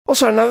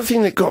Also, another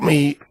thing that got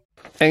me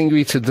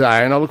angry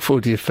today, and I look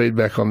forward to your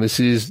feedback on this,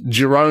 is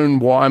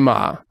Jeroen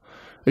Weimar.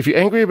 If you're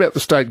angry about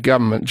the state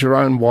government,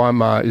 Jeroen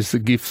Weimar is the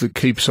gift that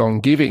keeps on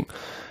giving.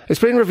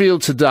 It's been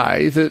revealed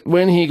today that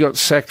when he got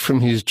sacked from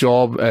his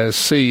job as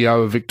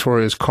CEO of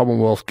Victoria's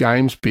Commonwealth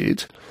Games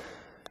bid,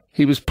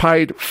 he was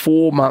paid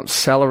 4 months'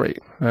 salary,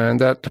 and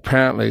that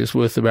apparently is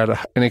worth about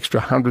an extra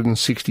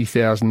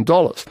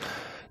 $160,000.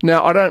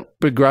 Now, I don't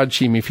begrudge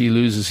him if he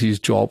loses his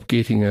job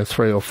getting a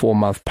 3 or 4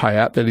 month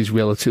payout. That is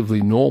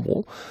relatively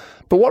normal.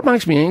 But what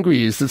makes me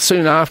angry is that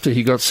soon after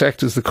he got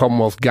sacked as the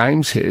Commonwealth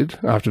Games head,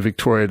 after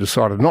Victoria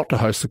decided not to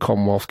host the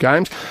Commonwealth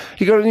Games,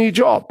 he got a new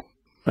job.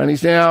 And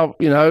he's now,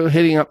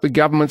 heading up the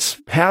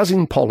government's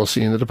housing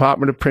policy in the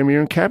Department of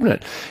Premier and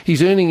Cabinet.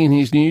 He's earning in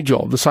his new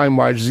job the same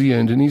wages he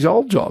earned in his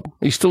old job.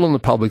 He's still in the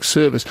public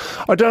service.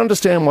 I don't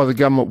understand why the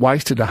government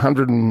wasted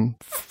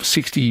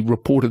 $160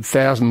 reported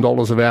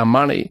 $1,000 of our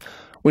money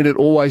when it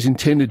always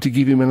intended to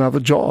give him another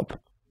job.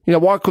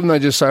 Why couldn't they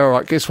just say, all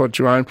right, guess what,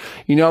 Jeroen?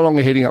 You're no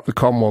longer heading up the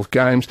Commonwealth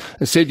Games.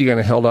 Instead, you're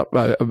going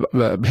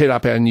to head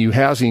up our new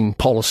housing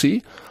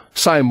policy.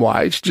 Same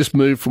wage, just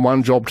move from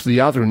one job to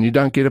the other and you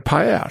don't get a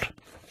payout.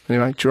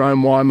 Anyway,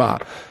 Jeroen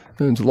Weimar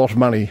earns a lot of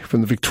money from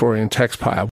the Victorian taxpayer.